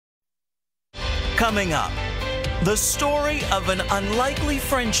Coming up, the story of an unlikely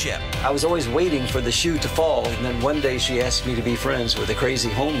friendship. I was always waiting for the shoe to fall, and then one day she asked me to be friends with a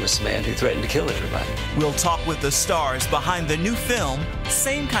crazy homeless man who threatened to kill everybody. We'll talk with the stars behind the new film,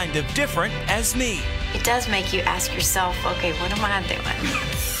 Same Kind of Different as Me. It does make you ask yourself, okay, what am I doing?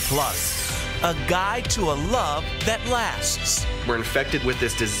 Plus, a guide to a love that lasts. We're infected with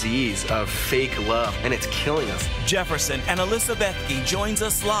this disease of fake love, and it's killing us. Jefferson and Alyssa Bethke joins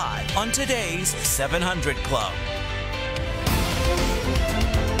us live on today's 700 Club.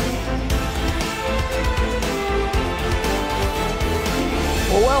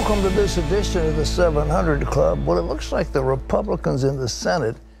 Well, welcome to this edition of the 700 Club. Well, it looks like the Republicans in the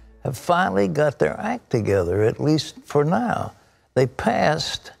Senate have finally got their act together, at least for now. They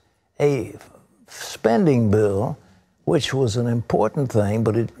passed a spending bill, which was an important thing,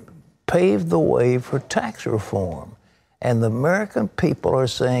 but it paved the way for tax reform. And the American people are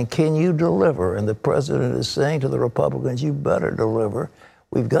saying, can you deliver? And the president is saying to the Republicans, you better deliver.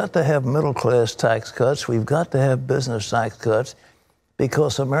 We've got to have middle-class tax cuts. We've got to have business tax cuts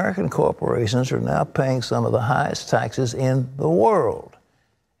because American corporations are now paying some of the highest taxes in the world.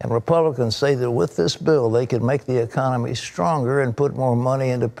 And Republicans say that with this bill, they could make the economy stronger and put more money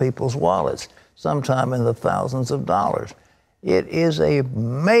into people's wallets, sometime in the thousands of dollars. It is a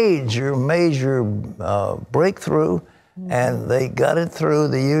major, major breakthrough, and they got it through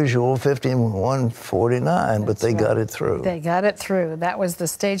the usual 5149, but they got it through. They got it through. That was the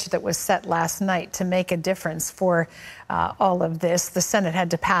stage that was set last night to make a difference for all of this. The Senate had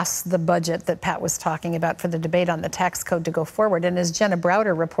to pass the budget that Pat was talking about for the debate on the tax code to go forward. And as Jenna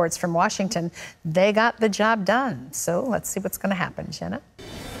Browder reports from Washington, they got the job done. So let's see what's going to happen, Jenna.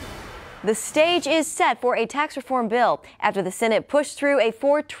 The stage is set for a tax reform bill after the Senate pushed through a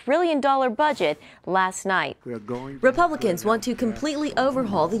 $4 trillion budget last night. Republicans want to completely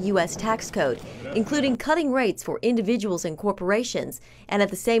overhaul the U.S. tax code, including cutting rates for individuals and corporations, and at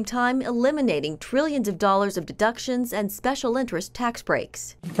the same time eliminating trillions of dollars of deductions and special interest tax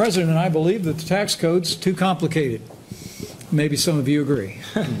breaks. The President and I believe that the tax code's too complicated. Maybe some of you agree.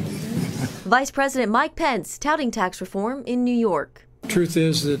 Vice President Mike Pence touting tax reform in New York. Truth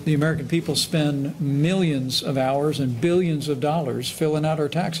is that the American people spend millions of hours and billions of dollars filling out our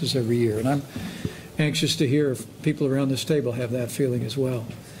taxes every year. And I'm anxious to hear if people around this table have that feeling as well.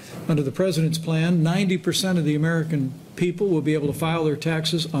 Under the president's plan, 90% of the American people will be able to file their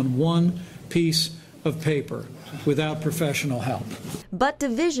taxes on one piece of paper without professional help. But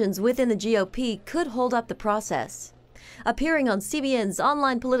divisions within the GOP could hold up the process. Appearing on CBN's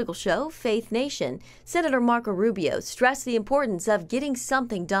online political show, Faith Nation, Senator Marco Rubio stressed the importance of getting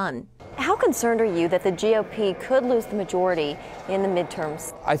something done. How concerned are you that the GOP could lose the majority in the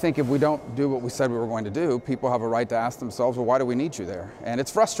midterms? I think if we don't do what we said we were going to do, people have a right to ask themselves, well, why do we need you there? And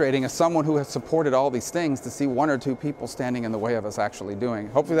it's frustrating as someone who has supported all these things to see one or two people standing in the way of us actually doing.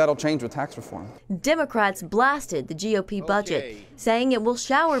 Hopefully that'll change with tax reform. Democrats blasted the GOP budget, saying it will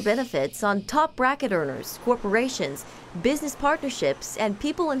shower benefits on top bracket earners, corporations, business partnerships, and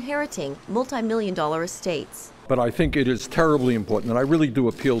people inheriting multi-million-dollar estates. But I think it is terribly important, and I really do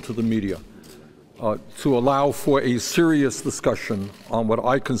appeal to the media, to allow for a serious discussion on what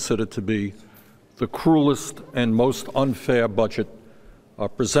I consider to be the cruelest and most unfair budget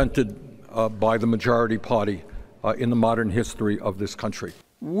presented by the majority party in the modern history of this country.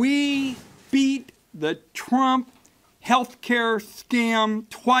 We beat the Trump healthcare scam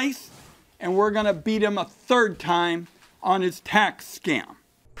twice, and we're going to beat him a third time on his tax scam.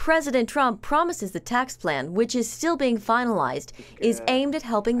 President Trump promises the tax plan, which is still being finalized, is aimed at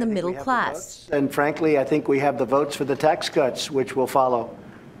helping the middle class. And frankly, I think we have the votes for the tax cuts, which will follow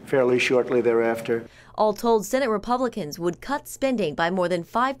fairly shortly thereafter. All told, Senate Republicans would cut spending by more than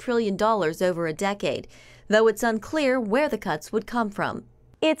 $5 trillion over a decade, though it's unclear where the cuts would come from.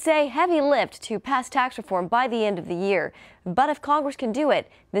 It's a heavy lift to pass tax reform by the end of the year, but if Congress can do it,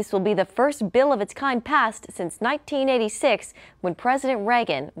 this will be the first bill of its kind passed since 1986, when President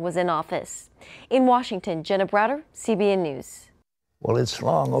Reagan was in office. In Washington, Jenna Browder, CBN News. Well, it's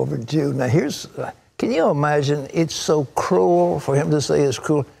long overdue. Now, can you imagine? It's so cruel for him to say it's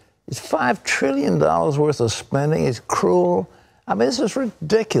cruel. It's $5 trillion worth of spending. It's cruel. I mean, this is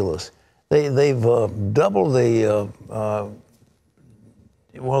ridiculous. They've doubled the.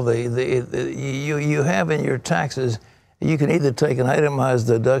 You have in your taxes, you can either take an itemized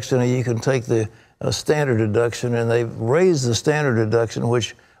deduction or you can take the standard deduction, and they've raised the standard deduction,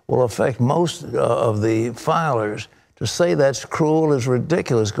 which will affect most of the filers. To say that's cruel is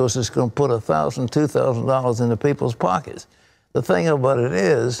ridiculous because it's going to put $1,000, $2,000 into people's pockets. The thing about it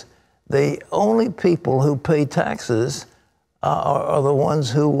is, the only people who pay taxes are the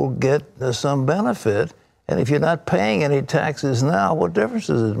ones who will get some benefit. And if you're not paying any taxes now, what difference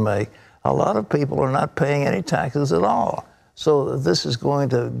does it make? A lot of people are not paying any taxes at all. So this is going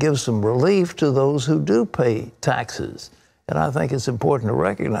to give some relief to those who do pay taxes. And I think it's important to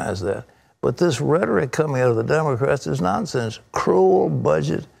recognize that. But this rhetoric coming out of the Democrats is nonsense. Cruel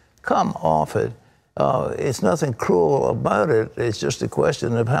budget, come off it. It's nothing cruel about it. It's just a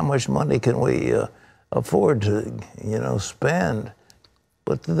question of how much money can we afford to, spend.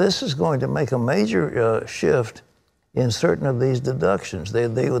 But this is going to make a major shift in certain of these deductions. They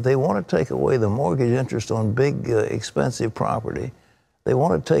want to take away the mortgage interest on big, expensive property. They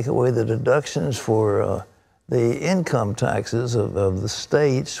want to take away the deductions for the income taxes of the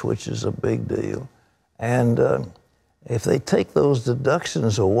states, which is a big deal. And if they take those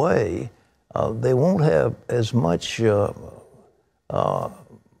deductions away, they won't have as much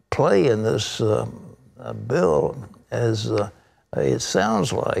play in this bill as it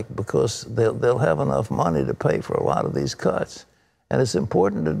sounds like, because they'll have enough money to pay for a lot of these cuts. And it's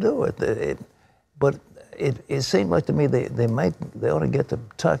important to do it. But it seemed like to me they ought to get the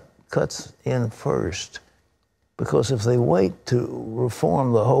cuts in first. Because if they wait to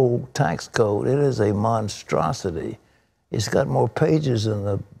reform the whole tax code, it is a monstrosity. It's got more pages than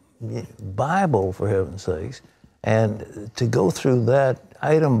the Bible, for heaven's sakes. And to go through that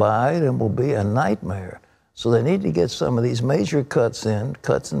item by item will be a nightmare. So they need to get some of these major cuts in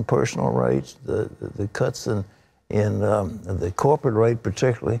personal rates, the cuts in the corporate rate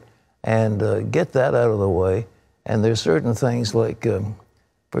particularly, and get that out of the way. And there's certain things like,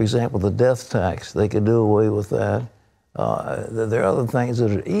 for example, the death tax. They could do away with that. There are other things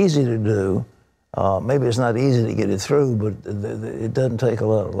that are easy to do. Maybe it's not easy to get it through, but it doesn't take a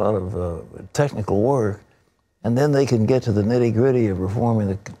lot of technical work. And then they can get to the nitty-gritty of reforming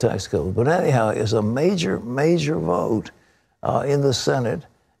the tax code. But anyhow, it's a major, major vote in the Senate,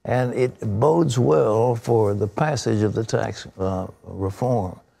 and it bodes well for the passage of the tax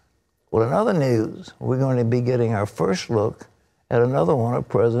reform. Well, in other news, we're going to be getting our first look at another one of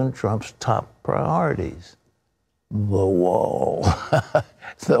President Trump's top priorities, the wall.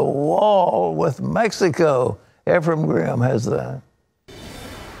 The wall with Mexico. Ephraim Graham has that.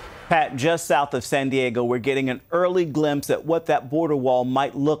 Pat, just south of San Diego, we're getting an early glimpse at what that border wall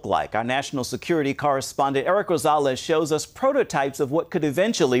might look like. Our national security correspondent Eric Rosales shows us prototypes of what could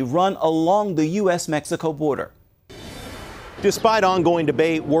eventually run along the U.S.-Mexico border. Despite ongoing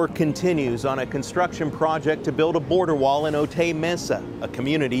debate, work continues on a construction project to build a border wall in Otay Mesa, a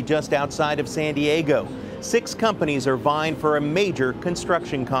community just outside of San Diego. 6 companies are vying for a major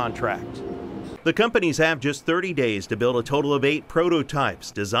construction contract. The companies have just 30 days to build a total of 8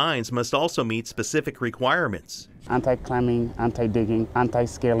 prototypes. Designs must also meet specific requirements. Anti-climbing, anti-digging,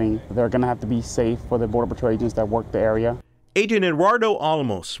 anti-scaling. They're going to have to be safe for the Border Patrol agents that work the area. Agent Eduardo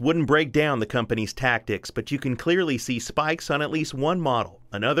Olmos wouldn't break down the company's tactics, but you can clearly see spikes on at least one model.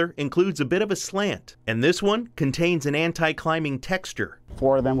 Another includes a bit of a slant, and this one contains an anti-climbing texture.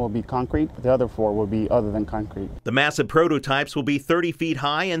 4 of them will be concrete, the other 4 will be other than concrete. The massive prototypes will be 30 feet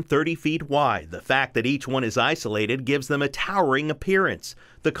high and 30 feet wide. The fact that each one is isolated gives them a towering appearance.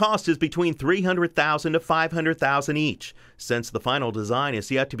 The cost is between $300,000 to $500,000 each. Since the final design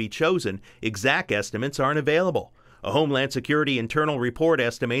is yet to be chosen, exact estimates aren't available. A Homeland Security internal report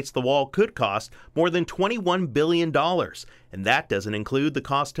estimates the wall could cost more than $21 billion, and that doesn't include the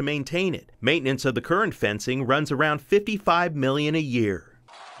cost to maintain it. Maintenance of the current fencing runs around $55 million a year.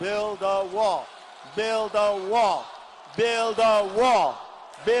 Build a wall, build a wall, build a wall,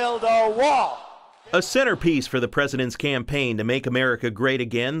 build a wall. A centerpiece for the president's campaign to make America great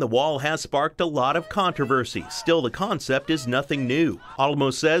again, the wall has sparked a lot of controversy. Still, the concept is nothing new.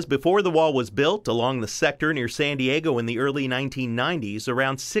 Olmos says before the wall was built along the sector near San Diego in the early 1990s,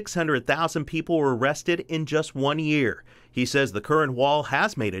 around 600,000 people were arrested in just 1 year. He says the current wall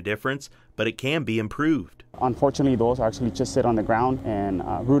has made a difference, but it can be improved. Unfortunately, those actually just sit on the ground, and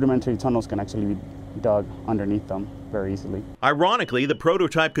rudimentary tunnels can actually be dug underneath them very easily. Ironically, the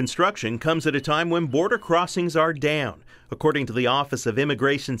prototype construction comes at a time when border crossings are down. According to the Office of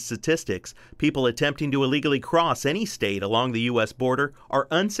Immigration Statistics, people attempting to illegally cross any state along the U.S. border are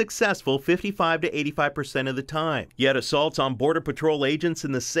unsuccessful 55 to 85% of the time. Yet assaults on Border Patrol agents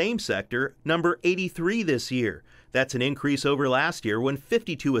in the same sector number 83 this year. That's an increase over last year when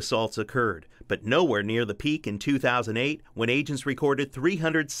 52 assaults occurred, but nowhere near the peak in 2008 when agents recorded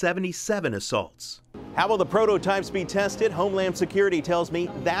 377 assaults. How will the prototypes be tested? Homeland Security tells me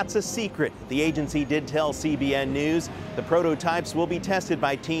that's a secret. The agency did tell CBN News the prototypes will be tested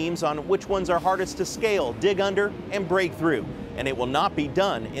by teams on which ones are hardest to scale, dig under, and break through, and it will not be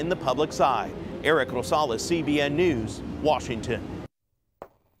done in the public's eye. Eric Rosales, CBN News, Washington.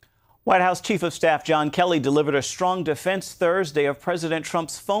 White House Chief of Staff John Kelly delivered a strong defense Thursday of President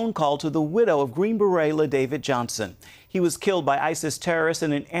Trump's phone call to the widow of Green Beret LaDavid Johnson. He was killed by ISIS terrorists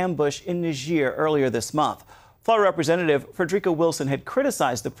in an ambush in Niger earlier this month. Florida Representative Frederica Wilson had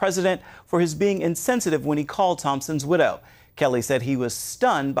criticized the president for his being insensitive when he called Thompson's widow. Kelly said he was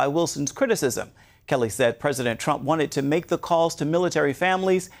stunned by Wilson's criticism. Kelly said President Trump wanted to make the calls to military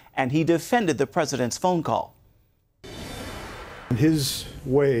families, and he defended the president's phone call. In his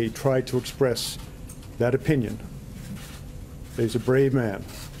way, tried to express that opinion. He's a brave man,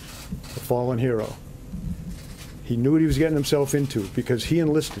 a fallen hero. He knew what he was getting himself into because he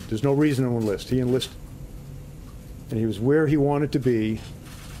enlisted. There's no reason to enlist. He enlisted. And he was where he wanted to be,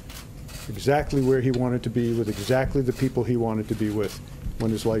 exactly where he wanted to be, with exactly the people he wanted to be with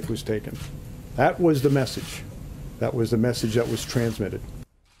when his life was taken. That was the message. That was the message that was transmitted.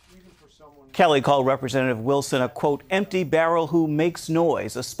 Kelly called Representative Wilson a, quote, empty barrel who makes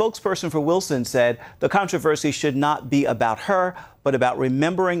noise. A spokesperson for Wilson said the controversy should not be about her, but about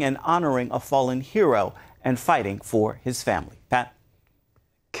remembering and honoring a fallen hero and fighting for his family. Pat?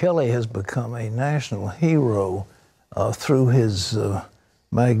 Kelly has become a national hero through his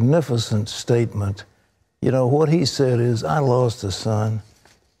magnificent statement. You know, what he said is, I lost a son,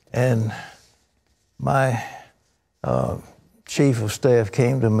 and my chief of staff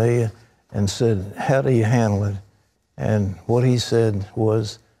came to me and said, how do you handle it? And what he said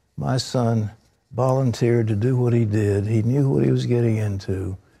was, my son volunteered to do what he did. He knew what he was getting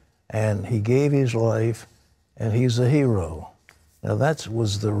into, and he gave his life, and he's a hero. Now, that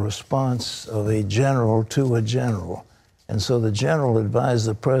was the response of a general to a general. And so the general advised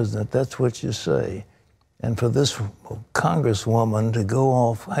the president, that's what you say. And for this congresswoman to go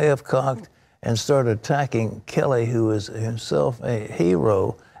off half-cocked and start attacking Kelly, who is himself a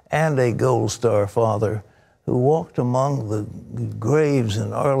hero and a Gold Star father, who walked among the graves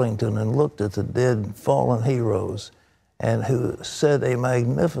in Arlington and looked at the dead fallen heroes, and who said a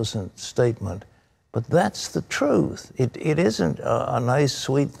magnificent statement. But that's the truth. It isn't a nice,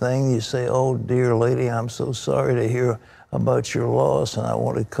 sweet thing. You say, oh, dear lady, I'm so sorry to hear about your loss, and I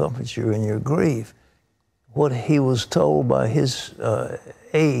want to comfort you in your grief. What he was told by his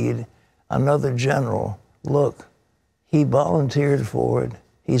aide, another general, look, he volunteered for it.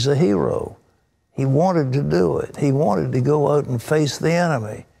 He's a hero. He wanted to do it. He wanted to go out and face the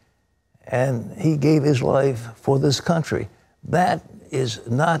enemy. And he gave his life for this country. That is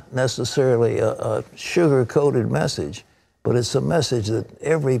not necessarily a sugar-coated message, but it's a message that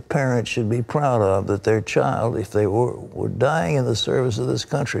every parent should be proud of, that their child, if they were dying in the service of this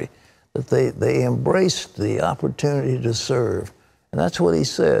country, that they embraced the opportunity to serve. And that's what he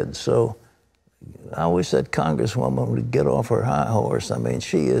said. So I wish that congresswoman would get off her high horse. I mean,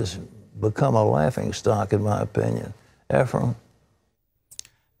 she has become a laughingstock, in my opinion. Ephraim?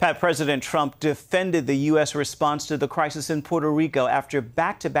 Pat, President Trump defended the U.S. response to the crisis in Puerto Rico after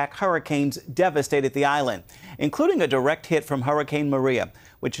back-to-back hurricanes devastated the island, including a direct hit from Hurricane Maria,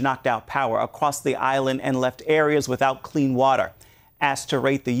 which knocked out power across the island and left areas without clean water. Asked to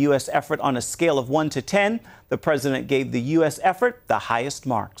rate the U.S. effort on a scale of 1 to 10, the president gave the U.S. effort the highest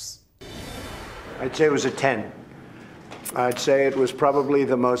marks. I'd say it was a 10. I'd say it was probably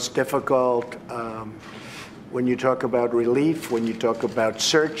the most difficult when you talk about relief, when you talk about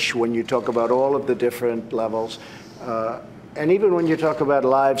search, when you talk about all of the different levels, and even when you talk about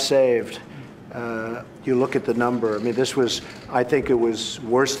lives saved, you look at the number. I mean, this was, I think it was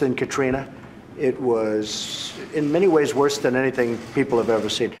worse than Katrina. It was, in many ways, worse than anything people have ever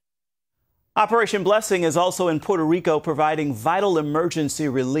seen. Operation Blessing is also in Puerto Rico providing vital emergency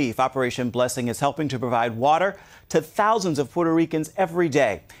relief. Operation Blessing is helping to provide water to thousands of Puerto Ricans every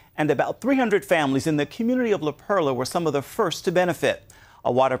day. And about 300 families in the community of La Perla were some of the first to benefit.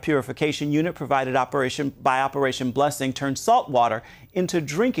 A water purification unit provided by Operation Blessing turned salt water into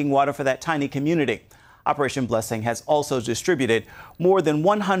drinking water for that tiny community. Operation Blessing has also distributed more than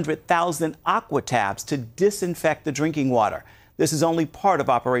 100,000 aqua tabs to disinfect the drinking water. This is only part of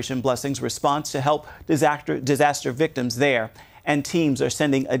Operation Blessing's response to help disaster victims there, and teams are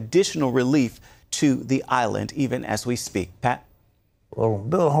sending additional relief to the island even as we speak. Pat? Well,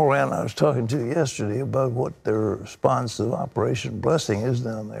 Bill Horan, I was talking to yesterday about what the response to Operation Blessing is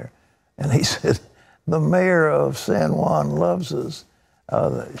down there. And he said, the mayor of San Juan loves us.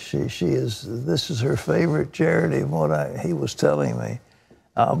 This is her favorite charity, what he was telling me.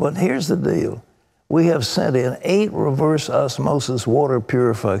 But here's the deal. We have sent in 8 reverse osmosis water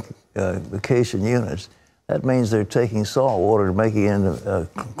purification units. That means they're taking salt water and making it into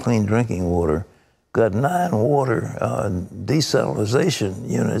clean drinking water. got 9 water desalination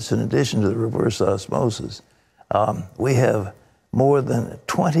units in addition to the reverse osmosis. We have more than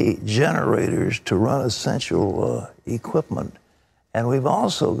 20 generators to run essential equipment. And we've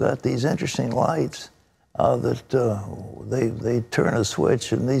also got these interesting lights that they turn a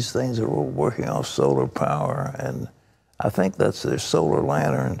switch, and these things are working off solar power. And I think that's their solar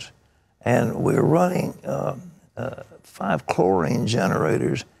lanterns. And we're running 5 chlorine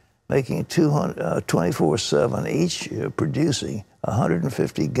generators, making 24/7, each producing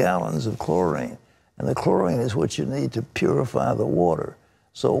 150 gallons of chlorine. And the chlorine is what you need to purify the water.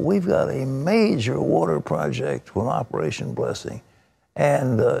 So we've got a major water project from Operation Blessing.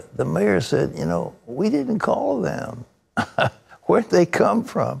 And the mayor said, you know, we didn't call them. Where'd they come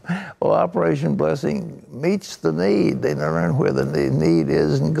from? Well, Operation Blessing meets the need. They learn where the need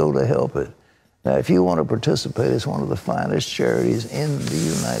is and go to help it. Now, if you want to participate, it's one of the finest charities in the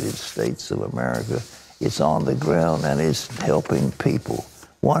United States of America. It's on the ground and it's helping people.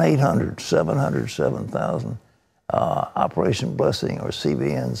 1-800-700-7000, Operation Blessing or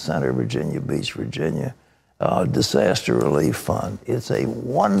CBN Center, Virginia Beach, Virginia, Disaster Relief Fund. It's a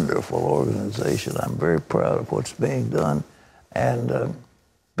wonderful organization. I'm very proud of what's being done. And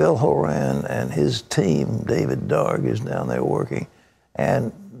Bill Horan and his team, David Darg, is down there working.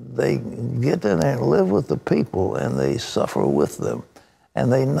 And they get in there and live with the people, and they suffer with them.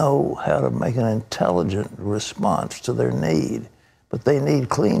 And they know how to make an intelligent response to their need. But they need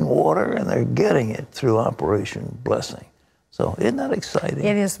clean water, and they're getting it through Operation Blessing. So isn't that exciting?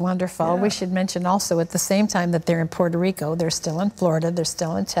 It is wonderful. Yeah. We should mention also at the same time that they're in Puerto Rico, they're still in Florida, they're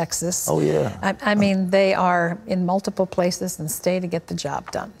still in Texas. Oh, yeah. I mean, they are in multiple places and stay to get the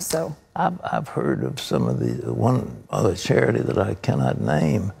job done. So I've heard of some of the, one other charity that I cannot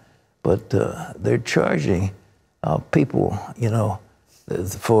name, but they're charging people, you know,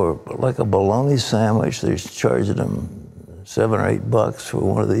 for like a bologna sandwich, they're charging them $7 or $8 for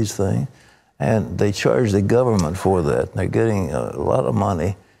one of these things. And they charge the government for that. They're getting a lot of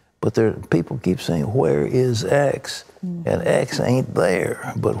money, but people keep saying, where is X? And X ain't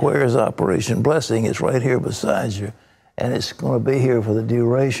there. But where is Operation Blessing? It's right here beside you. And it's going to be here for the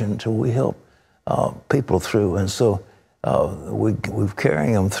duration until we help people through. And so we're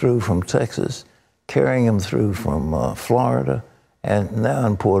carrying them through from Texas, carrying them through from Florida, and now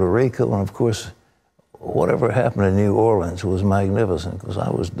in Puerto Rico. And of course, whatever happened in New Orleans was magnificent, because I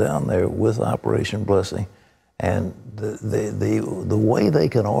was down there with Operation Blessing, and the way they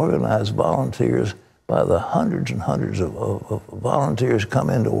can organize volunteers by the hundreds and hundreds of volunteers come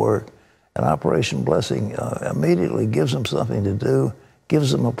into work, and Operation Blessing immediately gives them something to do,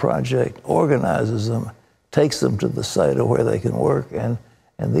 gives them a project, organizes them, takes them to the site of where they can work, and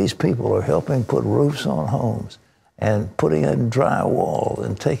these people are helping put roofs on homes, and putting in drywall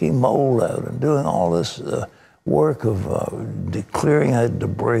and taking mold out and doing all this work of clearing out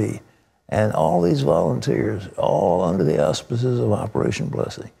debris. And all these volunteers, all under the auspices of Operation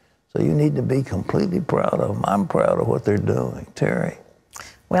Blessing. So you need to be completely proud of them. I'm proud of what they're doing. Terry?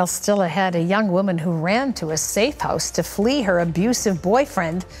 Well, still ahead, a young woman who ran to a safe house to flee her abusive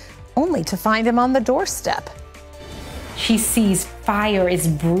boyfriend, only to find him on the doorstep. She sees fire is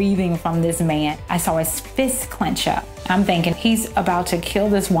breathing from this man. I saw his fist clench up. I'm thinking he's about to kill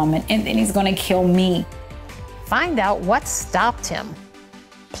this woman and then he's gonna kill me. Find out what stopped him.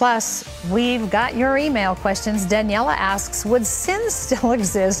 Plus, we've got your email questions. Daniela asks, would sin still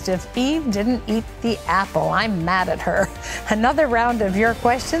exist if Eve didn't eat the apple? I'm mad at her. Another round of your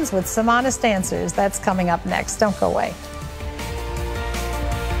questions with some honest answers. That's coming up next. Don't go away.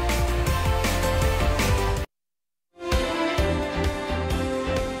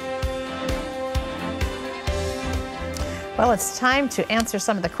 Well, it's time to answer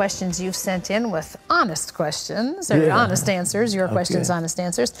some of the questions you've sent in with honest questions, or honest answers, your questions, honest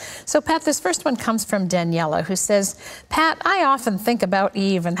answers. So, Pat, this first one comes from Daniela, who says, Pat, I often think about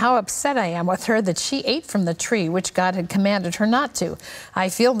Eve and how upset I am with her that she ate from the tree which God had commanded her not to. I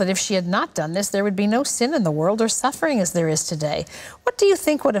feel that if she had not done this, there would be no sin in the world or suffering as there is today. What do you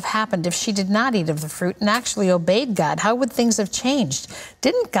think would have happened if she did not eat of the fruit and actually obeyed God? How would things have changed?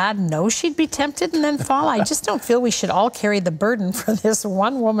 Didn't God know she'd be tempted and then fall? I just don't feel we should all carry the burden for this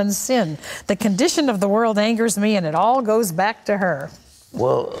one woman's sin. The condition of the world angers me, and it all goes back to her.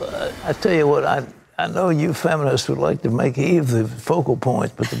 Well, I tell you what, I know you feminists would like to make Eve the focal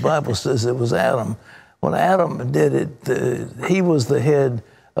point, but the Bible says it was Adam. When Adam did it, he was the head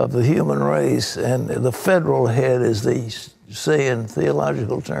of the human race, and the federal head, as they say in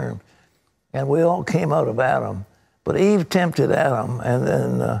theological terms. And we all came out of Adam. But Eve tempted Adam, and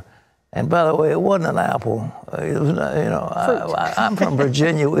then And by the way, it wasn't an apple. It was, I'm from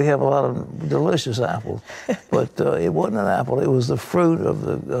Virginia. We have a lot of delicious apples, but it wasn't an apple. It was the fruit of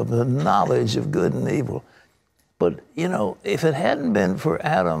the knowledge of good and evil. But if it hadn't been for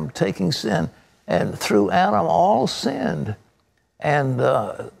Adam taking sin, and through Adam all sinned, and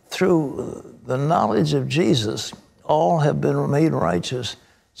through the knowledge of Jesus, all have been made righteous.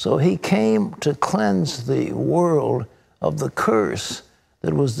 So he came to cleanse the world of the curse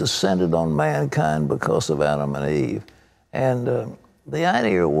that was descended on mankind because of Adam and Eve. And the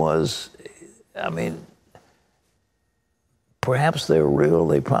idea was, perhaps they're real,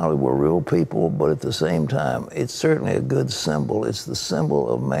 they probably were real people, but at the same time, it's certainly a good symbol. It's the symbol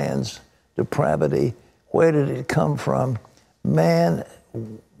of man's depravity. Where did it come from? Man,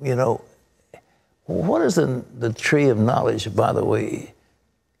 what is the tree of knowledge, by the way?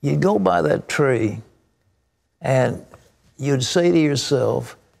 You go by that tree and you'd say to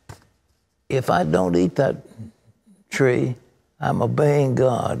yourself, if I don't eat that tree, I'm obeying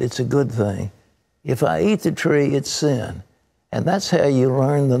God. It's a good thing. If I eat the tree, it's sin. And that's how you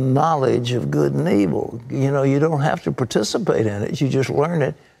learn the knowledge of good and evil. You don't have to participate in it. You just learn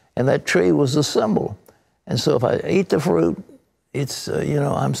it. And that tree was the symbol. And so if I eat the fruit, it's,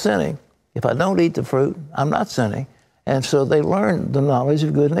 I'm sinning. If I don't eat the fruit, I'm not sinning. And so they learned the knowledge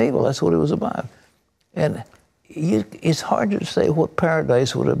of good and evil. That's what it was about. And it's hard to say what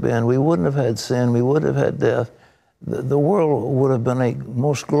paradise would have been. We wouldn't have had sin. We wouldn't have had death. The world would have been a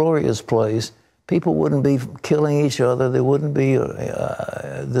most glorious place. People wouldn't be killing each other. There wouldn't be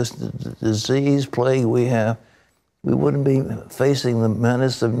this disease, plague we have. We wouldn't be facing the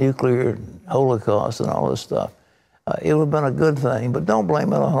menace of nuclear holocaust and all this stuff. It would have been a good thing, but don't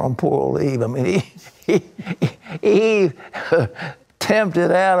blame it on poor old Eve. Eve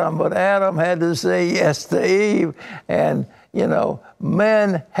tempted Adam, but Adam had to say yes to Eve. And,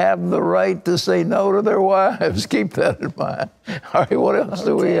 men have the right to say no to their wives. Keep that in mind. All right, what else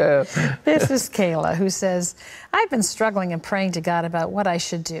do we have? This is Kayla, who says, I've been struggling and praying to God about what I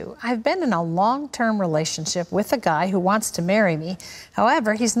should do. I've been in a long-term relationship with a guy who wants to marry me.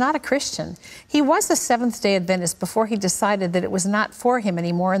 However, he's not a Christian. He was a Seventh-day Adventist before he decided that it was not for him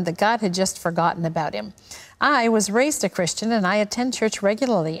anymore and that God had just forgotten about him. I was raised a Christian and I attend church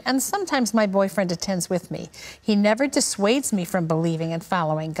regularly, and sometimes my boyfriend attends with me. He never dissuades me from believing and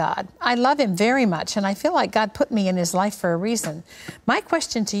following God. I love him very much, and I feel like God put me in his life for a reason. My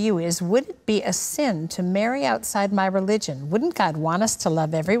question to you is, would it be a sin to marry outside my religion? Wouldn't God want us to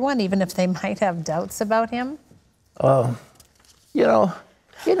love everyone, even if they might have doubts about him? Isn't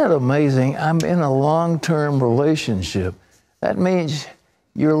it amazing? I'm in a long-term relationship. That means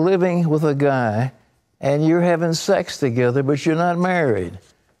you're living with a guy and you're having sex together, but you're not married.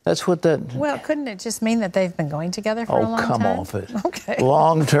 That's what that... Well, couldn't it just mean that they've been going together for a long time? Oh, come off it. Okay.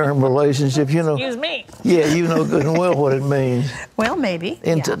 Long-term relationship, Excuse me. Yeah, you know good and well what it means. Well, maybe.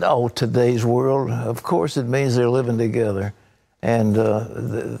 In today's world, of course it means they're living together. And,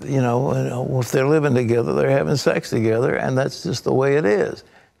 if they're living together, they're having sex together, and that's just the way it is.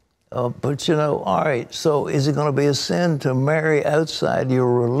 But, all right, so is it going to be a sin to marry outside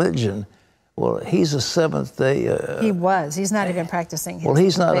your religion? Well, he's a Seventh-day... he was. He's not even practicing his Well,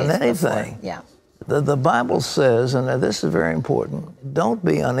 he's not in faith anything. before. Yeah. The Bible says, and this is very important, don't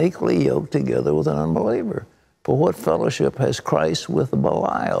be unequally yoked together with an unbeliever. For what fellowship has Christ with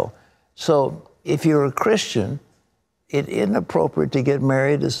Belial? So if you're a Christian, it isn't appropriate to get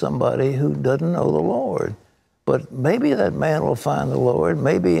married to somebody who doesn't know the Lord. But maybe that man will find the Lord.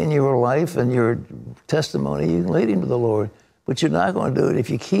 Maybe in your life and your testimony, you can lead him to the Lord. But you're not going to do it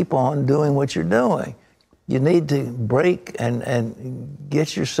if you keep on doing what you're doing. You need to break and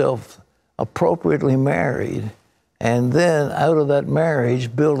get yourself appropriately married, and then out of that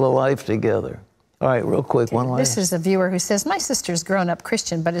marriage, build a life together. All right, real quick, one last. This is a viewer who says, my sister's grown up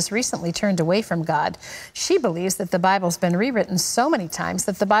Christian but has recently turned away from God. She believes that the Bible's been rewritten so many times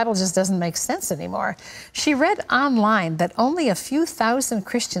that the Bible just doesn't make sense anymore. She read online that only a few thousand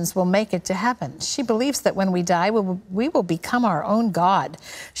Christians will make it to heaven. She believes that when we die, we will become our own God.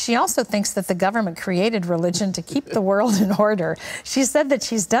 She also thinks that the government created religion to keep the world in order. She said that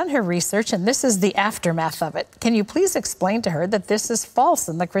she's done her research and this is the aftermath of it. Can you please explain to her that this is false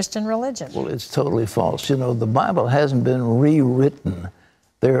in the Christian religion? Well, it's totally false. The Bible hasn't been rewritten.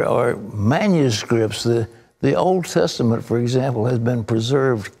 There are manuscripts. The Old Testament, for example, has been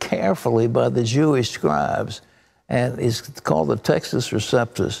preserved carefully by the Jewish scribes, and it's called the Textus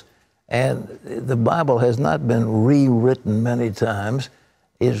Receptus. And the Bible has not been rewritten many times.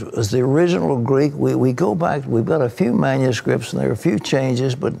 It was the original Greek. We go back, we've got a few manuscripts, and there are a few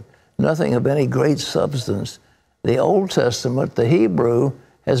changes, but nothing of any great substance. The Old Testament, the Hebrew,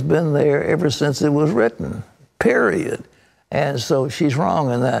 has been there ever since it was written, period. And so she's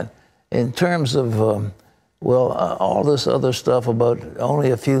wrong in that. In terms of, all this other stuff about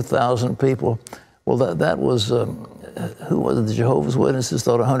only a few thousand people, well, that was, who was it? The Jehovah's Witnesses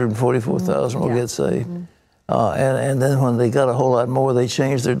thought 144,000 will get saved. And then when they got a whole lot more, they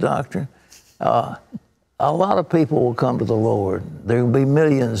changed their doctrine. A lot of people will come to the Lord. There will be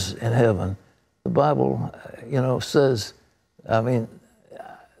millions in heaven. The Bible, says, the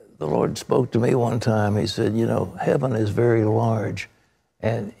Lord spoke to me one time. He said, heaven is very large,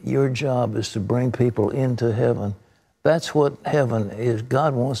 and your job is to bring people into heaven. That's what heaven is.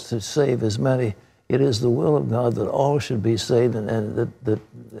 God wants to save as many. It is the will of God that all should be saved, and that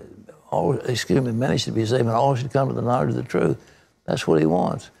many should be saved, and all should come to the knowledge of the truth. That's what he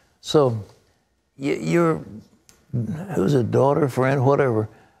wants. So you're, who's a daughter, friend, whatever,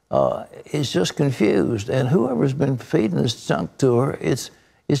 is just confused. And whoever's been feeding this junk to her, it's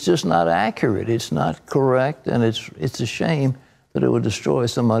just not accurate. It's not correct, and it's a shame that it would destroy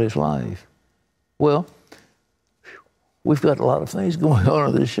somebody's life. Well, we've got a lot of things going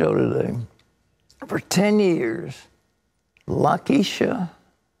on this show today. For 10 years, Lakeisha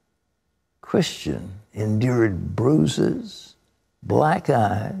Christian endured bruises, black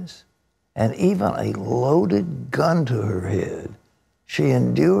eyes, and even a loaded gun to her head. She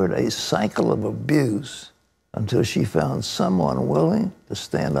endured a cycle of abuse until she found someone willing to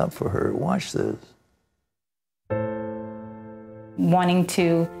stand up for her. Watch this. Wanting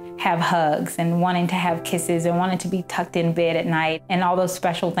to have hugs and wanting to have kisses and wanting to be tucked in bed at night and all those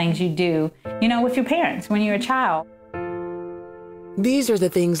special things you do, with your parents when you're a child. These are the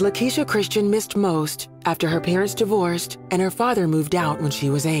things Lakeisha Christian missed most after her parents divorced and her father moved out when she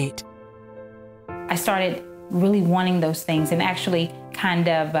was 8. I started really wanting those things and actually kind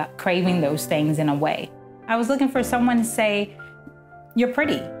of craving those things in a way. I was looking for someone to say, you're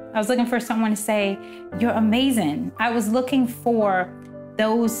pretty. I was looking for someone to say, you're amazing. I was looking for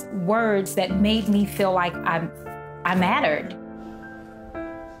those words that made me feel like I mattered.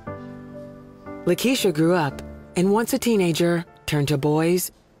 Lakeisha grew up and once a teenager turned to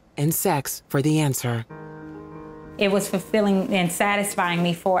boys and sex for the answer. It was fulfilling and satisfying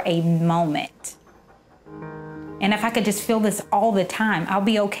me for a moment. And if I could just feel this all the time, I'll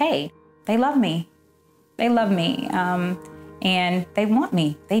be okay. They love me. They love me. And they want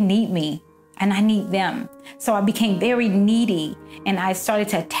me. They need me. And I need them. So I became very needy, and I started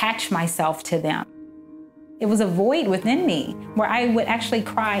to attach myself to them. It was a void within me where I would actually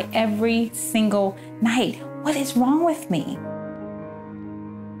cry every single night. What is wrong with me?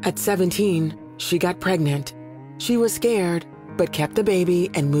 At 17, she got pregnant. She was scared, but kept the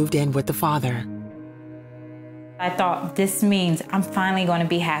baby and moved in with the father. I thought, this means I'm finally going to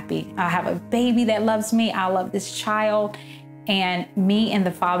be happy. I'll have a baby that loves me. I'll love this child. And me and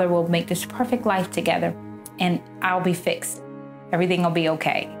the father will make this perfect life together. And I'll be fixed. Everything will be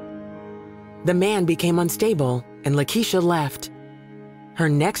okay. The man became unstable, and Lakeisha left. Her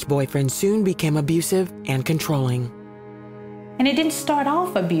next boyfriend soon became abusive and controlling. And it didn't start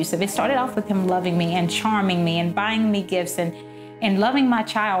off abusive. It started off with him loving me and charming me and buying me gifts and loving my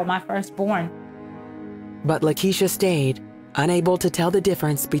child, my firstborn. But Lakeisha stayed, unable to tell the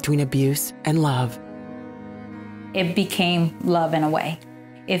difference between abuse and love. It became love in a way.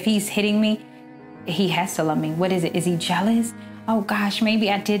 If he's hitting me, he has to love me. What is it? Is he jealous? Oh gosh, maybe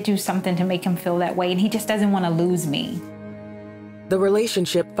I did do something to make him feel that way, and he just doesn't want to lose me. The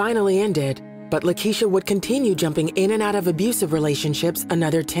relationship finally ended, but Lakeisha would continue jumping in and out of abusive relationships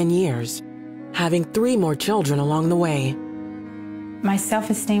another 10 years, having 3 more children along the way. My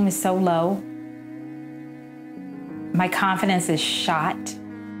self-esteem is so low. My confidence is shot.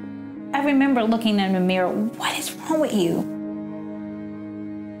 I remember looking in the mirror, what is wrong with you?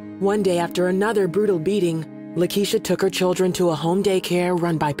 One day after another brutal beating, Lakeisha took her children to a home daycare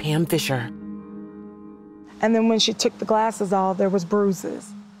run by Pam Fisher. And then when she took the glasses off, there was bruises.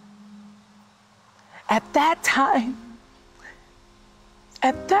 At that time,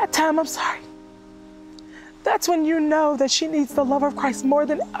 I'm sorry, that's when you know that she needs the love of Christ more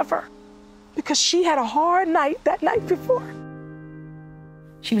than ever, because she had a hard night that night before.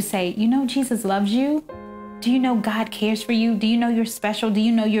 She would say, you know Jesus loves you? Do you know God cares for you? Do you know you're special? Do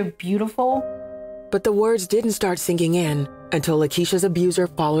you know you're beautiful? But the words didn't start sinking in until Lakeisha's abuser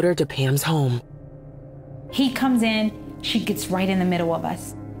followed her to Pam's home. He comes in, she gets right in the middle of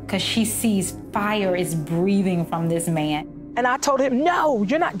us because she sees fire is breathing from this man. And I told him, no,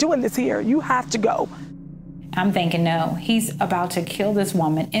 you're not doing this here. You have to go. I'm thinking, no, he's about to kill this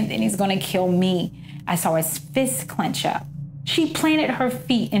woman and then he's gonna kill me. I saw his fist clench up. She planted her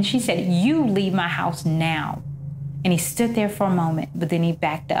feet and she said, you leave my house now. And he stood there for a moment, but then he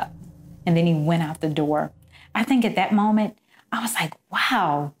backed up and then he went out the door. I think at that moment, I was like,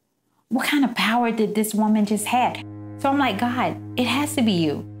 wow, what kind of power did this woman just have? So I'm like, God, it has to be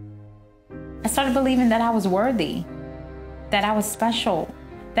you. I started believing that I was worthy, that I was special,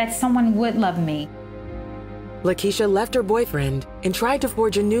 that someone would love me. Lakeisha left her boyfriend and tried to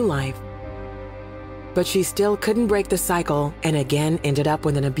forge a new life. But she still couldn't break the cycle and again ended up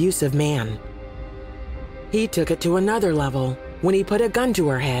with an abusive man. He took it to another level when he put a gun to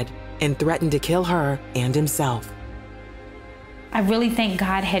her head and threatened to kill her and himself. I really think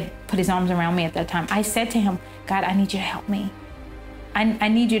God had put his arms around me at that time. I said to him, God, I need you to help me. I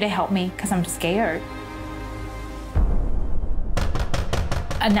need you to help me because I'm scared.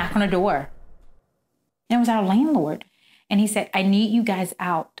 A knock on the door. And it was our landlord. And he said, I need you guys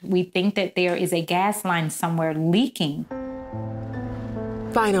out. We think that there is a gas line somewhere leaking.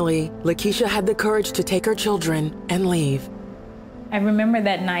 Finally, Lakeisha had the courage to take her children and leave. I remember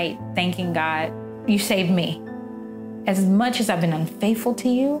that night thanking God, you saved me. As much as I've been unfaithful to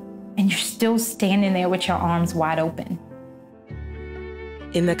you, and you're still standing there with your arms wide open.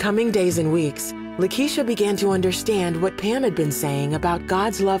 In the coming days and weeks, Lakeisha began to understand what Pam had been saying about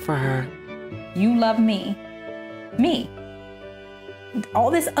God's love for her. You love me. Me.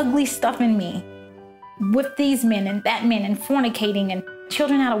 All this ugly stuff in me. With these men and that man and fornicating and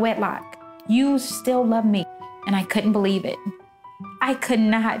children out of wedlock. You still love me. And I couldn't believe it. I could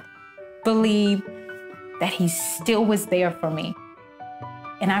not believe that he still was there for me.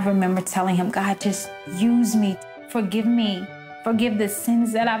 And I remember telling him, God, just use me. Forgive me. Forgive the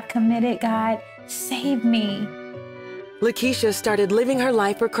sins that I've committed, God. Save me. Lakeisha started living her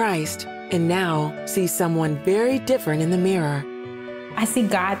life for Christ and now sees someone very different in the mirror. I see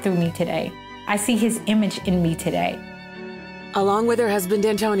God through me today. I see his image in me today. Along with her husband,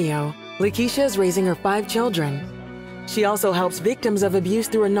 Antonio, Lakeisha is raising her 5 children. She also helps victims of abuse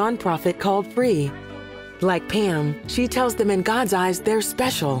through a nonprofit called Free. Like Pam, she tells them in God's eyes they're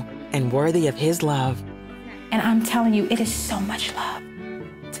special and worthy of his love. And I'm telling you, it is so much love.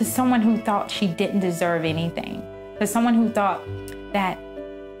 To someone who thought she didn't deserve anything. To someone who thought that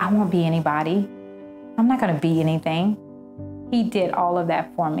I won't be anybody. I'm not gonna be anything. He did all of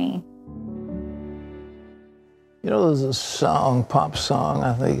that for me. You know, there's a song, pop song,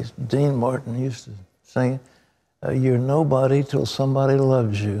 I think it's Dean Martin used to sing it. You're nobody till somebody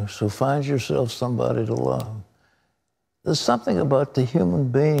loves you, so find yourself somebody to love. There's something about the human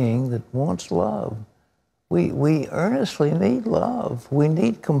being that wants love. We earnestly need love. We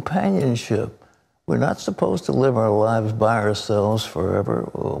need companionship. We're not supposed to live our lives by ourselves forever.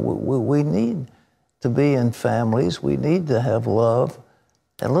 We need to be in families. We need to have love.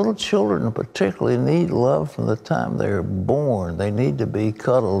 And little children particularly need love from the time they're born. They need to be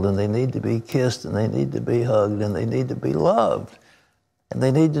cuddled, and they need to be kissed, and they need to be hugged, and they need to be loved. And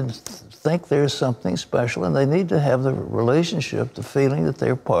they need to think there's something special, and they need to have the relationship, the feeling that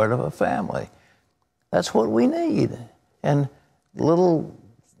they're part of a family. That's what we need. And little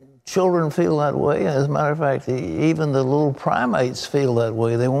children feel that way. As a matter of fact, even the little primates feel that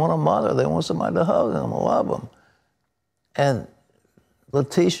way. They want a mother. They want somebody to hug them, love them. And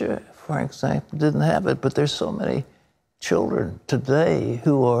Letitia, for example, didn't have it, but there's so many children today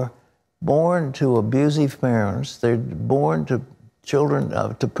who are born to abusive parents. They're born to children,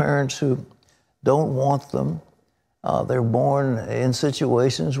 to parents who don't want them. They're born in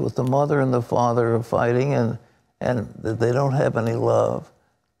situations with the mother and the father are fighting, and they don't have any love.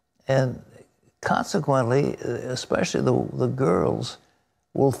 And consequently, especially the girls,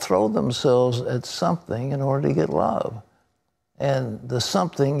 will throw themselves at something in order to get love. And the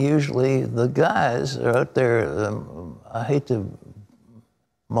something, usually the guys are out there, I hate to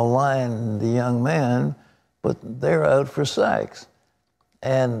malign the young man, but they're out for sex.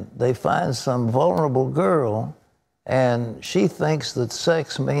 And they find some vulnerable girl, and she thinks that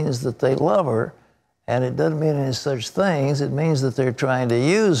sex means that they love her, and it doesn't mean any such things. It means that they're trying to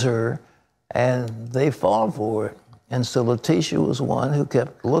use her, and they fall for it. And so Letitia was one who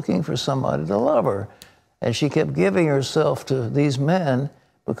kept looking for somebody to love her. And she kept giving herself to these men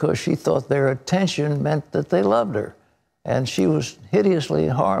because she thought their attention meant that they loved her. And she was hideously,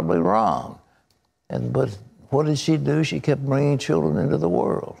 horribly wrong. But what did she do? She kept bringing children into the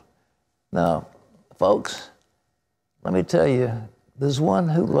world. Now, folks, let me tell you, there's one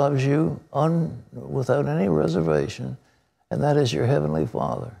who loves you without any reservation, and that is your Heavenly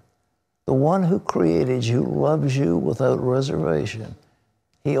Father. The one who created you loves you without reservation.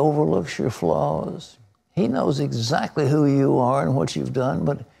 He overlooks your flaws. He knows exactly who you are and what you've done,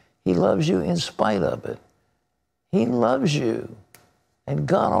 but he loves you in spite of it. He loves you. And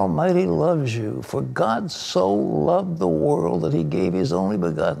God Almighty loves you. For God so loved the world that he gave his only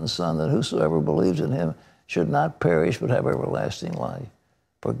begotten Son, that whosoever believes in him should not perish but have everlasting life.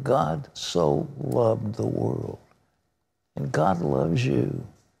 For God so loved the world. And God loves you.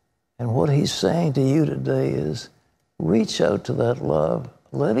 And what he's saying to you today is, reach out to that love.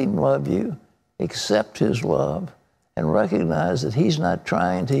 Let him love you. Accept his love. And recognize that he's not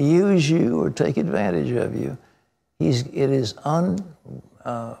trying to use you or take advantage of you. It's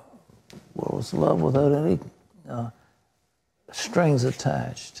love without any strings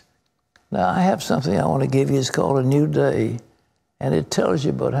attached. Now, I have something I want to give you. It's called A New Day, and it tells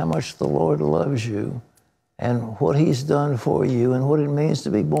you about how much the Lord loves you and what he's done for you and what it means to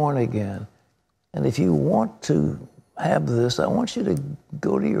be born again. And if you want to have this, I want you to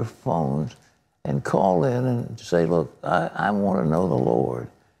go to your phones and call in and say, look, I want to know the Lord.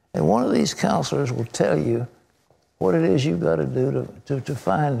 And one of these counselors will tell you what it is you've got to do to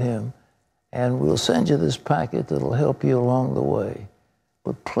find him. And we'll send you this packet that'll help you along the way.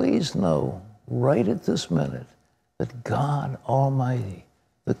 But please know, right at this minute, that God Almighty,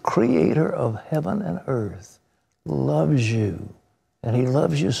 the creator of heaven and earth, loves you. And he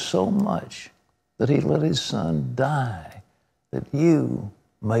loves you so much that he let his Son die that you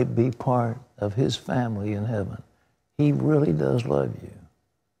might be part of his family in heaven. He really does love you.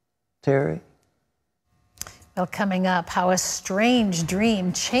 Terry? Well, coming up, how a strange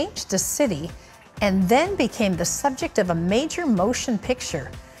dream changed a city and then became the subject of a major motion picture.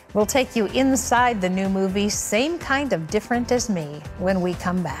 We'll take you inside the new movie, Same Kind of Different as Me, when we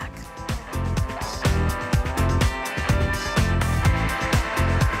come back.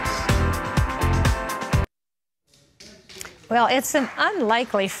 Well, it's an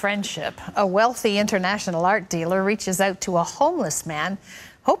unlikely friendship. A wealthy international art dealer reaches out to a homeless man,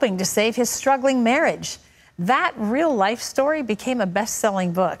 hoping to save his struggling marriage. That real-life story became a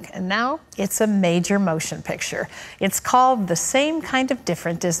best-selling book, and now it's a major motion picture. It's called The Same Kind of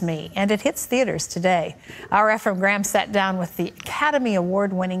Different as Me, and it hits theaters today. Our Ephraim Graham sat down with the Academy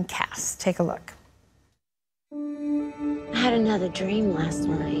Award-winning cast. Take a look. I had another dream last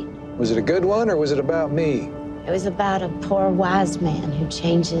night. Was it a good one, or was it about me? It was about a poor wise man who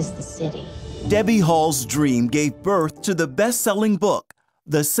changes the city. Debbie Hall's dream gave birth to the best-selling book,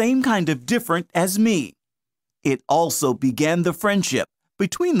 The Same Kind of Different as Me. It also began the friendship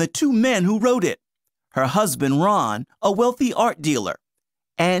between the two men who wrote it, her husband Ron, a wealthy art dealer,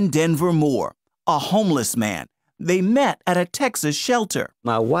 and Denver Moore, a homeless man. They met at a Texas shelter.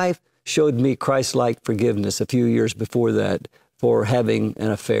 My wife showed me Christ-like forgiveness a few years before that for having an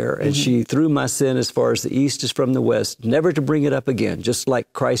affair, and she threw my sin as far as the east is from the west, never to bring it up again. Just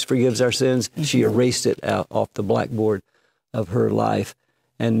like Christ forgives our sins, she erased it out off the blackboard of her life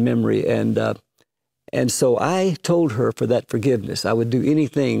and memory. And so I told her for that forgiveness, I would do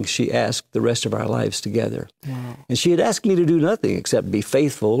anything she asked the rest of our lives together. Wow. And she had asked me to do nothing except be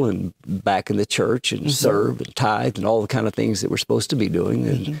faithful and back in the church and serve and tithe and all the kind of things that we're supposed to be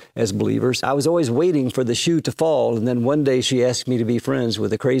doing as believers. I was always waiting for the shoe to fall, and then one day she asked me to be friends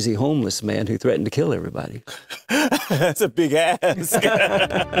with a crazy homeless man who threatened to kill everybody. That's a big ask.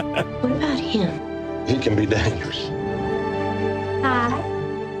 What about him? He can be dangerous. Hi.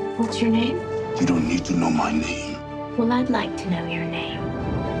 What's your name? You don't need to know my name. Well, I'd like to know your name.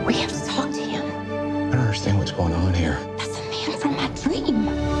 We have to talk to him. I don't understand what's going on here. That's a man from my dream.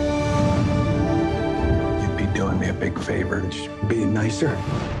 You'd be doing me a big favor, just being nicer.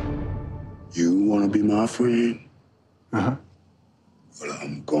 You want to be my friend? Uh-huh. Well,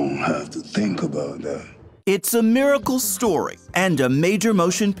 I'm going to have to think about that. It's a miracle story and a major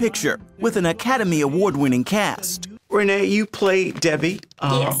motion picture with an Academy Award-winning cast. Renee, you played Debbie.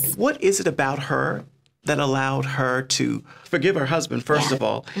 Yes. What is it about her that allowed her to forgive her husband, first of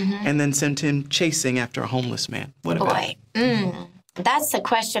all, and then send him chasing after a homeless man? What about it? That's a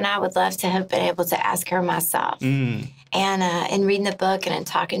question I would love to have been able to ask her myself. And in reading the book and in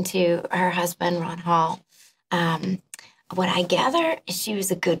talking to her husband, Ron Hall, what I gather is she was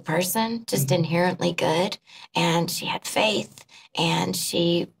a good person, just inherently good, and she had faith, and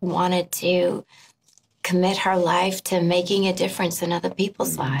she wanted to commit her life to making a difference in other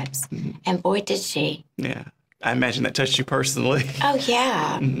people's lives. And boy, did she. Yeah. I imagine that touched you personally. Oh,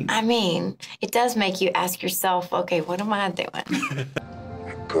 yeah. I mean, it does make you ask yourself, okay, what am I doing?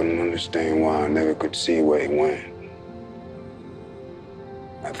 I couldn't understand why I never could see where he went.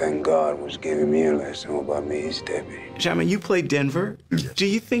 I think God was giving me a lesson about me, he's Debbie. Jamin, you played Denver. Yes. Do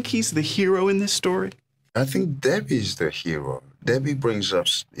you think he's the hero in this story? I think Debbie's the hero. Debbie brings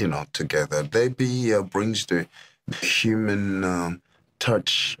us, together. Debbie brings the human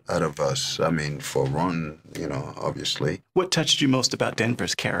touch out of us. I mean, for Ron, you know, obviously. What touched you most about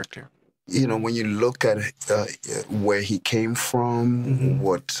Denver's character? You know, when you look at where he came from,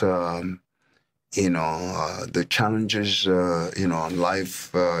 what, you know, the challenges, you know, in life,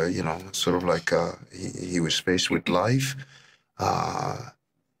 you know, sort of like he was faced with life.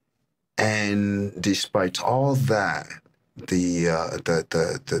 And despite all that,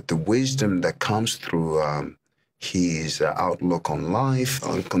 the wisdom that comes through his outlook on life,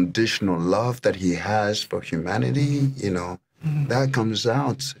 unconditional love that he has for humanity, you know, that comes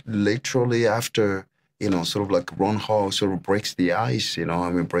out literally after, you know, sort of like Ron Hall sort of breaks the ice, you know,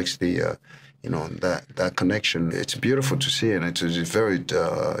 I mean, breaks the, you know, that connection. It's beautiful to see, and it's very,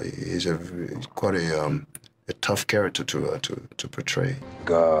 he's quite a tough character to portray.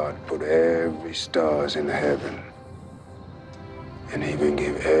 God put every stars in heaven, and even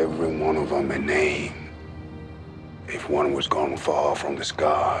gave every one of them a name. If one was gonna fall from the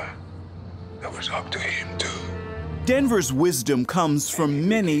sky, that was up to him too. Denver's wisdom comes from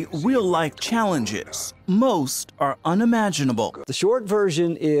many real-life challenges. Most are unimaginable. The short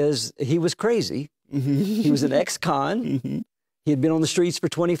version is he was crazy. He was an ex-con. He had been on the streets for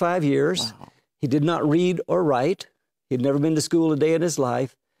 25 years. Wow. He did not read or write. He'd never been to school a day in his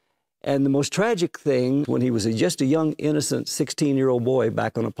life. And the most tragic thing, when he was just a young, innocent 16-year-old boy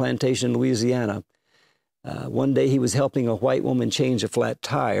back on a plantation in Louisiana, one day he was helping a white woman change a flat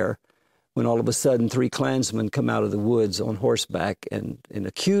tire when all of a sudden 3 Klansmen come out of the woods on horseback and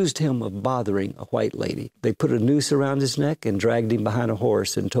accused him of bothering a white lady. They put a noose around his neck and dragged him behind a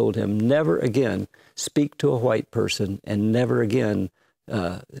horse and told him never again speak to a white person and never again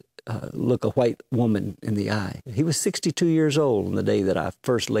look a white woman in the eye. He was 62 years old on the day that I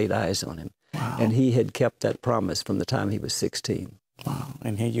first laid eyes on him. Wow. And he had kept that promise from the time he was 16. Wow.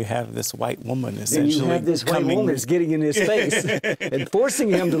 And here you have this white woman essentially. And you have this white woman that's getting in his face and forcing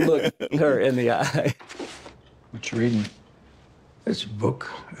him to look her in the eye. What you reading? It's a book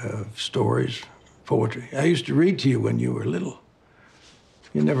of stories, poetry. I used to read to you when you were little.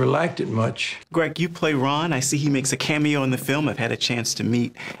 You never liked it much. Greg, you play Ron. I see he makes a cameo in the film. I've had a chance to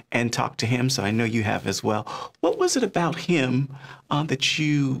meet and talk to him, so I know you have as well. What was it about him that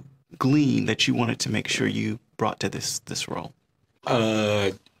you gleaned, that you wanted to make sure you brought to this role?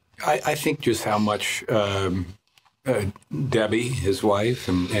 I think just how much Debbie, his wife,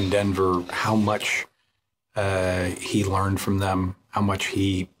 and Denver, how much he learned from them, how much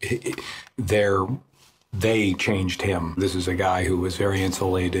they changed him. This is a guy who was very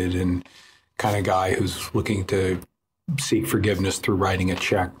insulated and kind of guy who's looking to seek forgiveness through writing a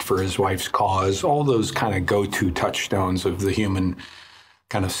check for his wife's cause, all those kind of go-to touchstones of the human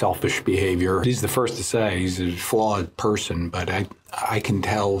kind of selfish behavior. He's the first to say he's a flawed person, but I can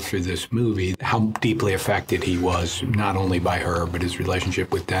tell through this movie how deeply affected he was, not only by her, but his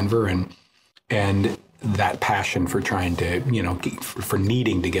relationship with Denver and that passion for trying to, you know, for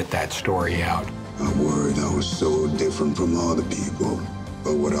needing to get that story out. I worried I was so different from other people,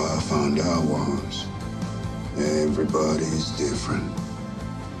 but what I found out was everybody's different.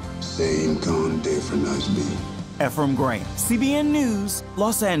 Same kind of different as me. Ephraim Graham, CBN News,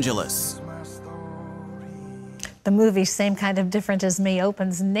 Los Angeles. The movie Same Kind of Different as Me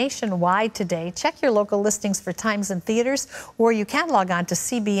opens nationwide today. Check your local listings for times and theaters, or you can log on to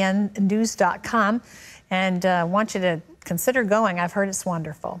cbnnews.com, and want you to consider going. I've heard it's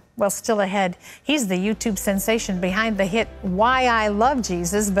wonderful. Well, still ahead, he's the YouTube sensation behind the hit Why I Love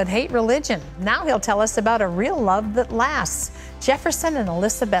Jesus But Hate Religion. Now he'll tell us about a real love that lasts. Jefferson and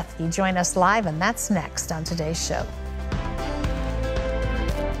Elizabeth, you join us live, and that's next on today's show.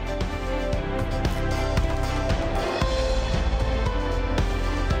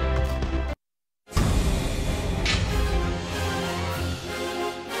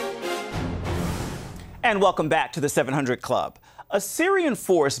 And welcome back to the 700 Club. A Syrian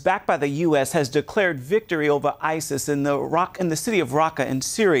force backed by the U.S. has declared victory over ISIS in the city of Raqqa in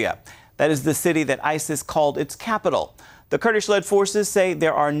Syria. That is the city that ISIS called its capital. The Kurdish-led forces say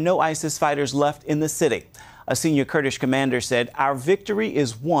there are no ISIS fighters left in the city. A senior Kurdish commander said, "Our victory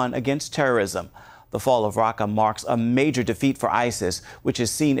is won against terrorism." The fall of Raqqa marks a major defeat for ISIS, which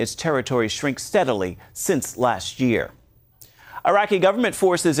has seen its territory shrink steadily since last year. Iraqi government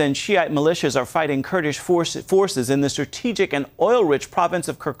forces and Shiite militias are fighting Kurdish forces in the strategic and oil-rich province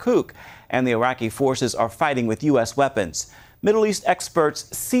of Kirkuk, and the Iraqi forces are fighting with U.S. weapons. Middle East experts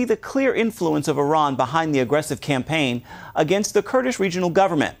see the clear influence of Iran behind the aggressive campaign against the Kurdish regional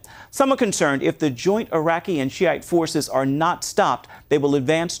government. Some are concerned if the joint Iraqi and Shiite forces are not stopped, they will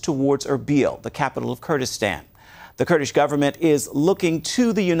advance towards Erbil, the capital of Kurdistan. The Kurdish government is looking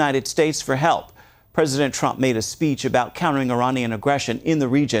to the United States for help. President Trump made a speech about countering Iranian aggression in the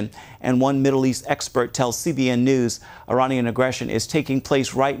region, and one Middle East expert tells CBN News Iranian aggression is taking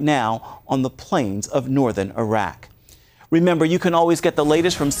place right now on the plains of northern Iraq. Remember, you can always get the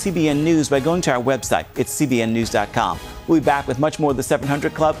latest from CBN News by going to our website. It's cbnnews.com. We'll be back with much more of the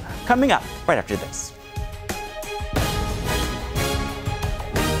 700 Club coming up right after this.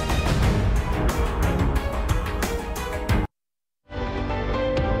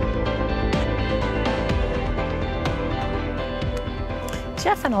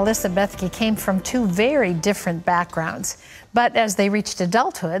 Jeff and Alyssa Bethke came from two very different backgrounds. But as they reached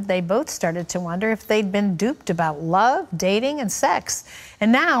adulthood, they both started to wonder if they'd been duped about love, dating, and sex.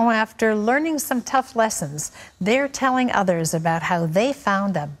 And now, after learning some tough lessons, they're telling others about how they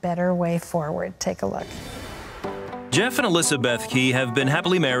found a better way forward. Take a look. Jeff and Alyssa Bethke have been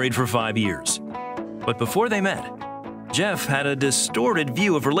happily married for 5 years. But before they met, Jeff had a distorted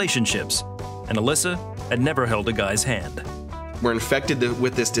view of relationships, and Alyssa had never held a guy's hand. We're infected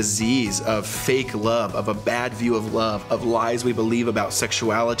with this disease of fake love, of a bad view of love, of lies we believe about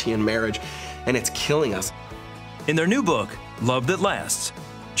sexuality and marriage, and it's killing us. In their new book, Love That Lasts,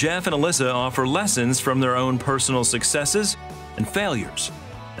 Jeff and Alyssa offer lessons from their own personal successes and failures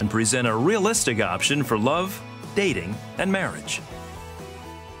and present a realistic option for love, dating, and marriage.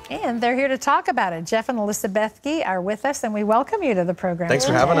 And they're here to talk about it. Jeff and Alyssa Bethke are with us, and we welcome you to the program. Thanks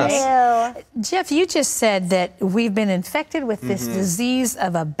for having us. Jeff, you just said that we've been infected with this disease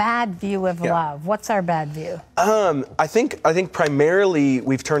of a bad view of love. What's our bad view? I think primarily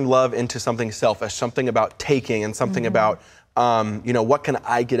we've turned love into something selfish, something about taking and something about, you know, what can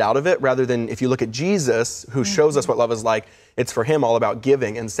I get out of it, rather than if you look at Jesus, who shows us what love is like, it's for him all about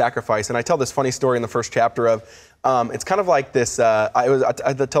giving and sacrifice. And I tell this funny story in the first chapter of, it's kind of like this,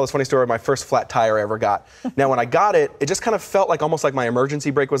 I tell this funny story of my first flat tire I ever got. Now, when I got it, it just kind of felt like almost like my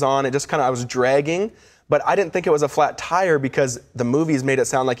emergency brake was on. It just kind of, I was dragging, but I didn't think it was a flat tire because the movies made it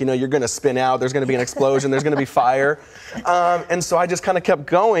sound like, you know, you're going to spin out, there's going to be an explosion, there's going to be fire. And so I just kind of kept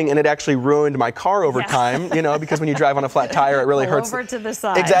going, and it actually ruined my car over time, you know, because when you drive on a flat tire, it really hurts. Over to the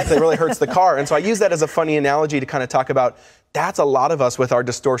side. Exactly, it really hurts the car. And so I use that as a funny analogy to kind of talk about that's a lot of us with our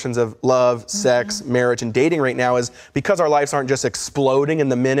distortions of love, sex, marriage, and dating right now, is because our lives aren't just exploding in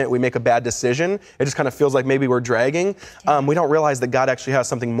the minute we make a bad decision. It just kind of feels like maybe we're dragging. We don't realize that God actually has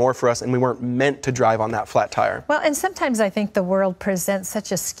something more for us, and we weren't meant to drive on that flat tire. Well, and sometimes I think the world presents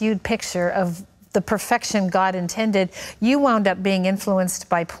such a skewed picture of the perfection God intended. You wound up being influenced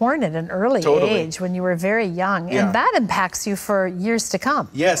by porn at an early age when you were very young, and that impacts you for years to come.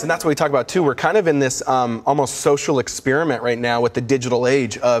 Yes, and that's what we talk about too. We're kind of in this almost social experiment right now with the digital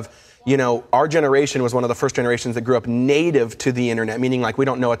age of, you know, our generation was one of the first generations that grew up native to the internet, meaning like we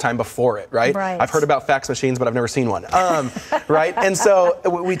don't know a time before it, right? I've heard about fax machines, but I've never seen one, right? And so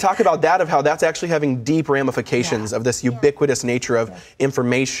we talk about that, of how that's actually having deep ramifications of this ubiquitous nature of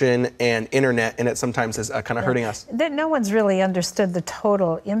information and internet, and it sometimes is kind of hurting us. That no one's really understood the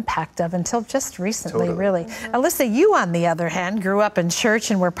total impact of until just recently, really. Alyssa, you, on the other hand, grew up in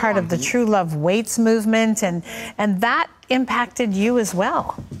church and were part of the True Love Waits movement, and that impacted you as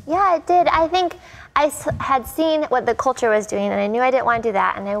well. Yeah, it did. I think I had seen what the culture was doing, and I knew I didn't want to do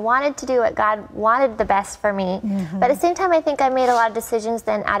that, and I wanted to do what God wanted the best for me. But at the same time, I think I made a lot of decisions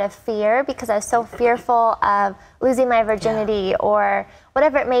then out of fear, because I was so fearful of losing my virginity or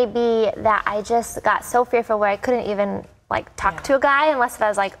whatever it may be, that I just got so fearful where I couldn't even like talk to a guy unless if I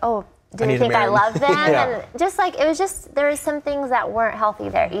was like, oh, do you think I love them? And just like, it was just, there was some things that weren't healthy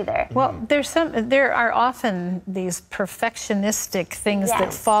there either. Well, there are often these perfectionistic things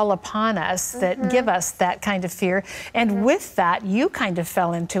that fall upon us that give us that kind of fear. And with that, you kind of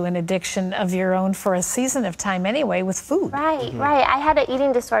fell into an addiction of your own for a season of time anyway, with food. Right. I had an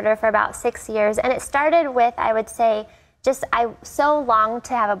eating disorder for about 6 years, and it started with, I would say, just I so longed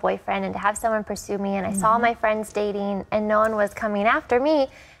to have a boyfriend and to have someone pursue me, and I saw my friends dating and no one was coming after me.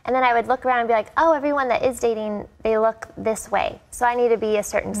 And then I would look around and be like, oh, everyone that is dating, they look this way. So I need to be a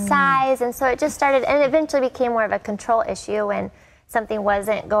certain size. And so it just started, and it eventually became more of a control issue. When something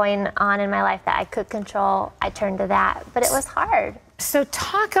wasn't going on in my life that I could control, I turned to that. But it was hard. So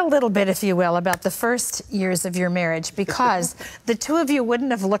talk a little bit, if you will, about the first years of your marriage, because the two of you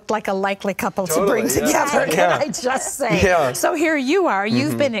wouldn't have looked like a likely couple to bring together, can I just say. So here you are,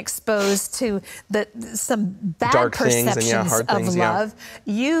 you've been exposed to some bad dark perceptions things, of love.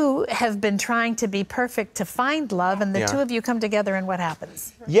 You have been trying to be perfect to find love, and the two of you come together, and what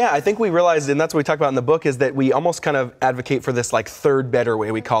happens? Yeah, I think we realized, and that's what we talk about in the book, is that we almost kind of advocate for this like third better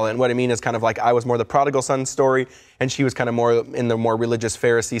way, we call it. And what I mean is kind of like I was more the prodigal son story, and she was kind of more in the more religious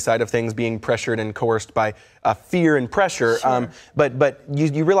Pharisee side of things, being pressured and coerced by fear and pressure. Sure. But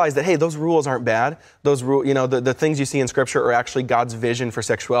you realize that, hey, those rules aren't bad. Those rules, the things you see in Scripture are actually God's vision for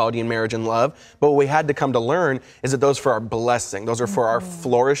sexuality and marriage and love. But what we had to come to learn is that those for our blessing, those are for our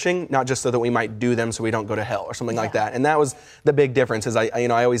flourishing, not just so that we might do them so we don't go to hell or something like that. And that was the big difference. Is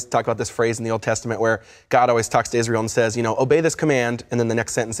I always talk about this phrase in the Old Testament where God always talks to Israel and says, obey this command, and then the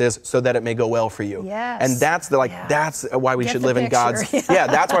next sentence is, so that it may go well for you. Yes. And that's that's why we should live in God's. Yeah,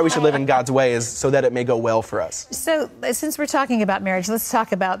 that's why we should live in God's way, is so that it may go well for us. So, since we're talking about marriage, let's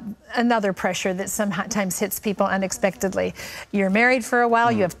talk about another pressure that sometimes hits people unexpectedly. You're married for a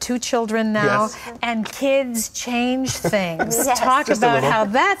while, you have 2 children now, and kids change things. Yes. Talk Just a about little. how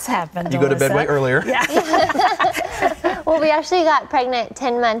that's happened. You go to bed way earlier. Yeah. Well, we actually got pregnant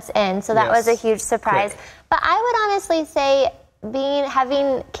 10 months in, so that was a huge surprise. Quick. But I would honestly say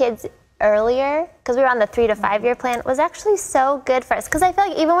having kids earlier, because we were on the 3 to 5 year plan, was actually so good for us. Because I feel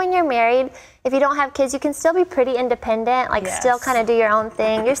like even when you're married, if you don't have kids, you can still be pretty independent, still kind of do your own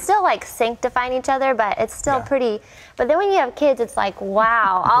thing. You're still sanctifying each other, but it's still pretty. But then when you have kids, it's like,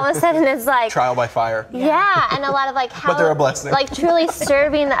 wow, all of a sudden it's like trial by fire. Yeah, and a lot of how, but they're a blessing. Truly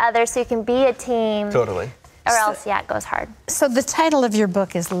serving the other so you can be a team. Totally. Or else, it goes hard. So the title of your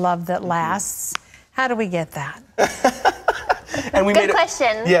book is Love That Lasts. How do we get that? And we Good made it,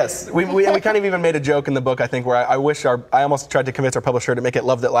 question. Yes, we kind of even made a joke in the book, I think, where I almost tried to convince our publisher to make it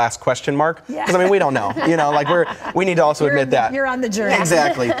 "Love That Lasts?" Yeah. Because we don't know, we need to also admit that you're on the journey.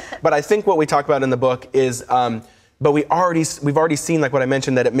 Exactly. But I think what we talk about in the book is, but we've already seen, like what I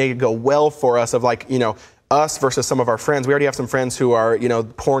mentioned, that it may go well for us of us versus some of our friends. We already have some friends who are,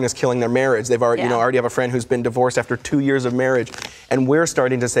 porn is killing their marriage. They've already, already have a friend who's been divorced after 2 years of marriage. And we're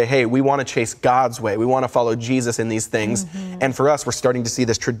starting to say, hey, we want to chase God's way. We want to follow Jesus in these things. And for us, we're starting to see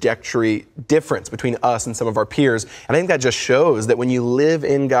this trajectory difference between us and some of our peers. And I think that just shows that when you live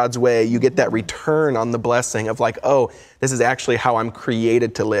in God's way, you get that return on the blessing of oh, this is actually how I'm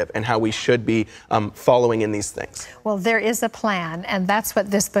created to live and how we should be following in these things. Well, there is a plan, and that's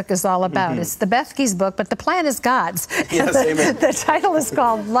what this book is all about. It's the Bethke's book, but the plan is God's. Yes, amen. The title is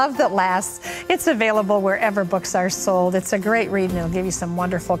called Love That Lasts. It's available wherever books are sold. It's a great read, and it'll give you some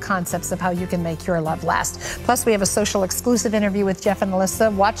wonderful concepts of how you can make your love last. Plus, we have a social exclusive interview with Jeff and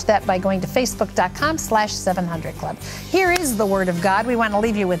Alyssa. Watch that by going to facebook.com/700club. Here is the Word of God. We want to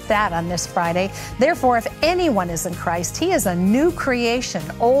leave you with that on this Friday. Therefore, if anyone is in Christ, he is a new creation.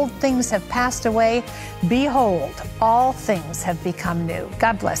 Old things have passed away. Behold, all things have become new.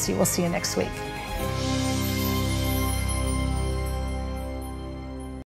 God bless you. We'll see you next week.